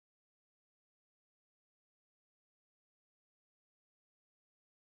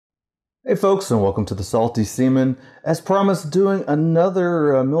Hey folks, and welcome to the Salty Seaman. As promised, doing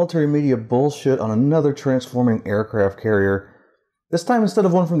another military media bullshit on another transforming aircraft carrier. This time, instead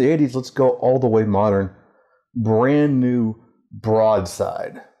of one from the 80s, let's go all the way modern. Brand new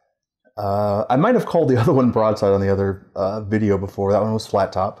Broadside. I might have called the other one Broadside on the other video before. That one was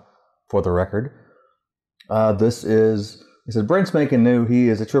Flattop, for the record. This is, he said, brand spanking new. He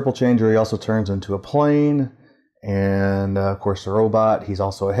is a triple changer. He also turns into a plane. And of course, a robot. He's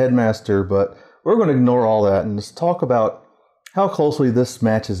also a headmaster, but we're going to ignore all that and just talk about how closely this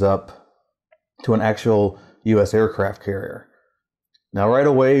matches up to an actual U.S. aircraft carrier. Now, right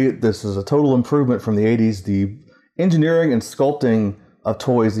away, this is a total improvement from the 80s. The engineering and sculpting of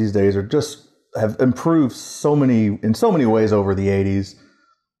toys these days have improved in so many ways over the 80s.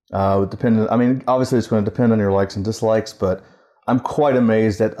 Obviously, it's going to depend on your likes and dislikes, but I'm quite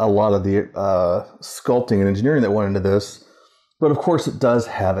amazed at a lot of the sculpting and engineering that went into this, but of course it does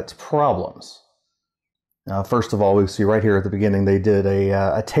have its problems. First of all, we see right here at the beginning they did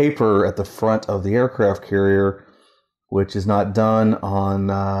a taper at the front of the aircraft carrier, which is not done on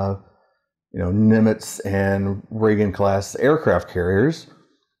Nimitz and Reagan class aircraft carriers.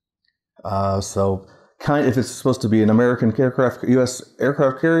 If it's supposed to be an American U.S.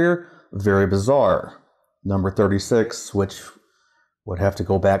 aircraft carrier, very bizarre. Number 36, which would have to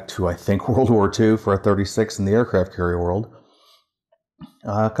go back to, I think, World War II for a 36 in the aircraft carrier world.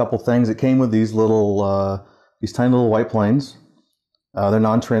 A couple things. It came with these tiny little white planes. They're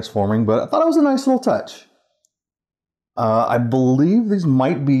non-transforming, but I thought it was a nice little touch. I believe these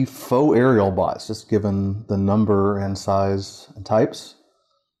might be faux aerial bots, just given the number and size and types.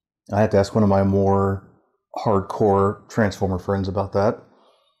 I have to ask one of my more hardcore Transformer friends about that.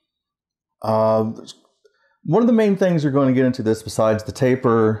 One of the main things you're going to get into this, besides the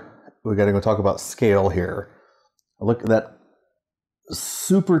taper, we got to go talk about scale here. Look at that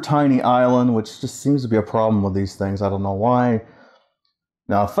super tiny island, which just seems to be a problem with these things. I don't know why.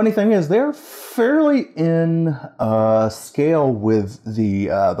 Now, funny thing is, they're fairly in scale with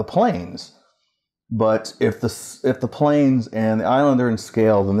the planes. But if the planes and the island are in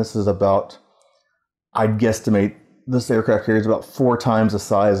scale, then this is about, I'd guesstimate, this aircraft carrier is about 4 times the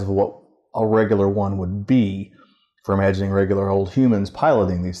size of what a regular one would be, for imagining regular old humans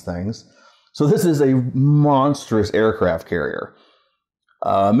piloting these things. So this is a monstrous aircraft carrier.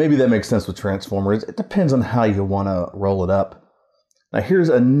 Maybe that makes sense with Transformers. It depends on how you want to roll it up. Now here's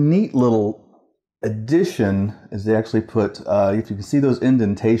a neat little addition, is they actually put, if you can see those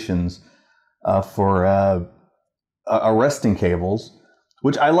indentations for arresting cables,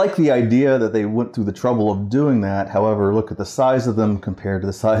 which I like the idea that they went through the trouble of doing that. However, look at the size of them compared to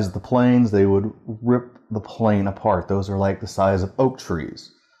the size of the planes. They would rip the plane apart. Those are like the size of oak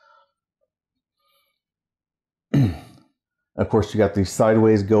trees. Of course, you got the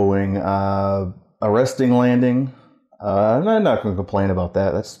sideways going arresting landing. I'm not going to complain about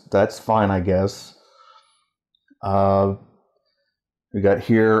that. That's fine, I guess. We got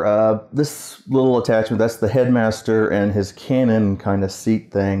here this little attachment. That's the headmaster and his cannon kind of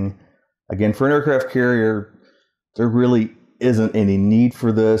seat thing. Again, for an aircraft carrier, there really isn't any need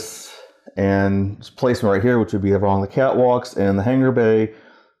for this. And this placement right here, which would be along the catwalks and the hangar bay,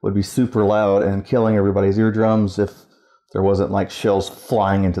 would be super loud and killing everybody's eardrums if there wasn't like shells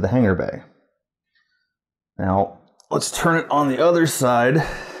flying into the hangar bay. Now, let's turn it on the other side.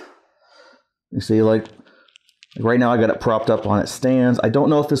 You see, like, right now I got it propped up on its stands. I don't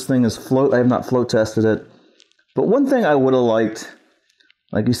know if this thing is float. I have not float tested it. But one thing I would have liked,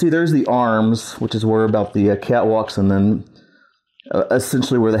 like you see there's the arms, which is where about the catwalks and then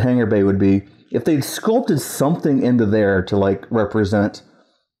essentially where the hangar bay would be. If they'd sculpted something into there to like represent,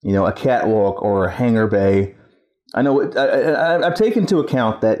 a catwalk or a hangar bay. I know I've taken into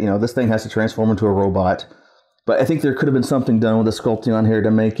account that, this thing has to transform into a robot. But I think there could have been something done with the sculpting on here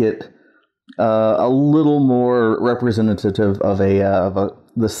to make it a little more representative of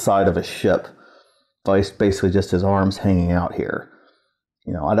the side of a ship. Basically just his arms hanging out here.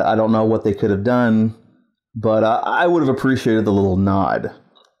 I don't know what they could have done, but I would have appreciated the little nod.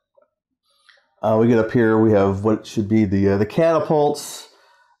 We get up here, we have what should be the catapults.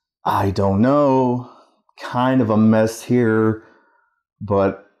 I don't know. Kind of a mess here,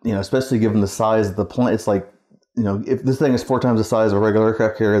 but, especially given the size of the plane, it's like, if this thing is 4 times the size of a regular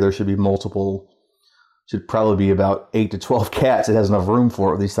aircraft carrier, there should be should probably be about 8 to 12 cats. It has enough room for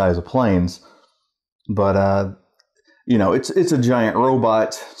it with these size of planes. But, it's a giant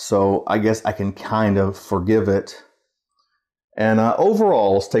robot, so I guess I can kind of forgive it. And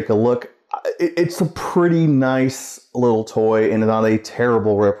overall, let's take a look. It's a pretty nice little toy and not a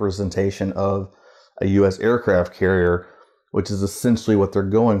terrible representation of a U.S. aircraft carrier. which is essentially what they're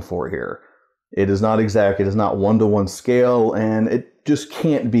going for here. It is not exact. It is not one-to-one scale, and it just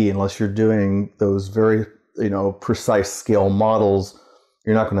can't be unless you're doing those very, precise scale models.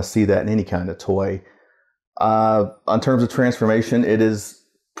 You're not going to see that in any kind of toy. On terms of transformation, it is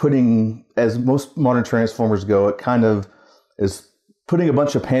putting, as most modern Transformers go, it kind of is putting a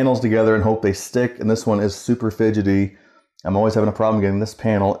bunch of panels together and hope they stick, and this one is super fidgety. I'm always having a problem getting this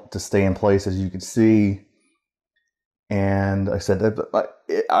panel to stay in place, as you can see. And I said,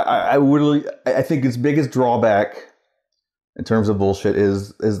 I think its biggest drawback in terms of bullshit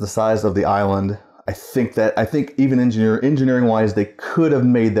is the size of the island. I think even engineering wise, they could have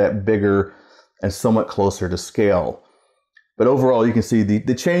made that bigger and somewhat closer to scale. But overall, you can see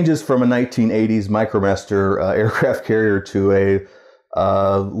the changes from a 1980s Micromaster aircraft carrier to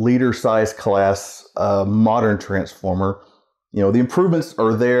a leader size class modern Transformer. The improvements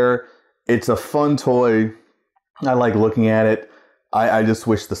are there. It's a fun toy. I like looking at it. I just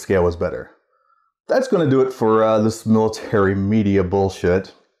wish the scale was better. That's going to do it for this military media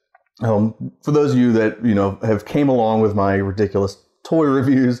bullshit. For those of you that have came along with my ridiculous toy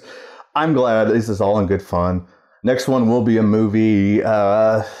reviews, I'm glad. This is all in good fun. Next one will be a movie.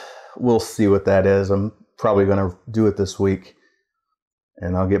 We'll see what that is. I'm probably going to do it this week,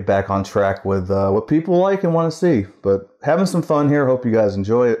 and I'll get back on track with what people like and want to see. But having some fun here. Hope you guys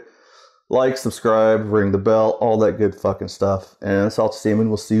enjoy it. Like, subscribe, ring the bell, all that good fucking stuff. And that's all to see, and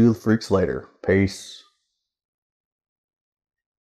we'll see you freaks later. Peace.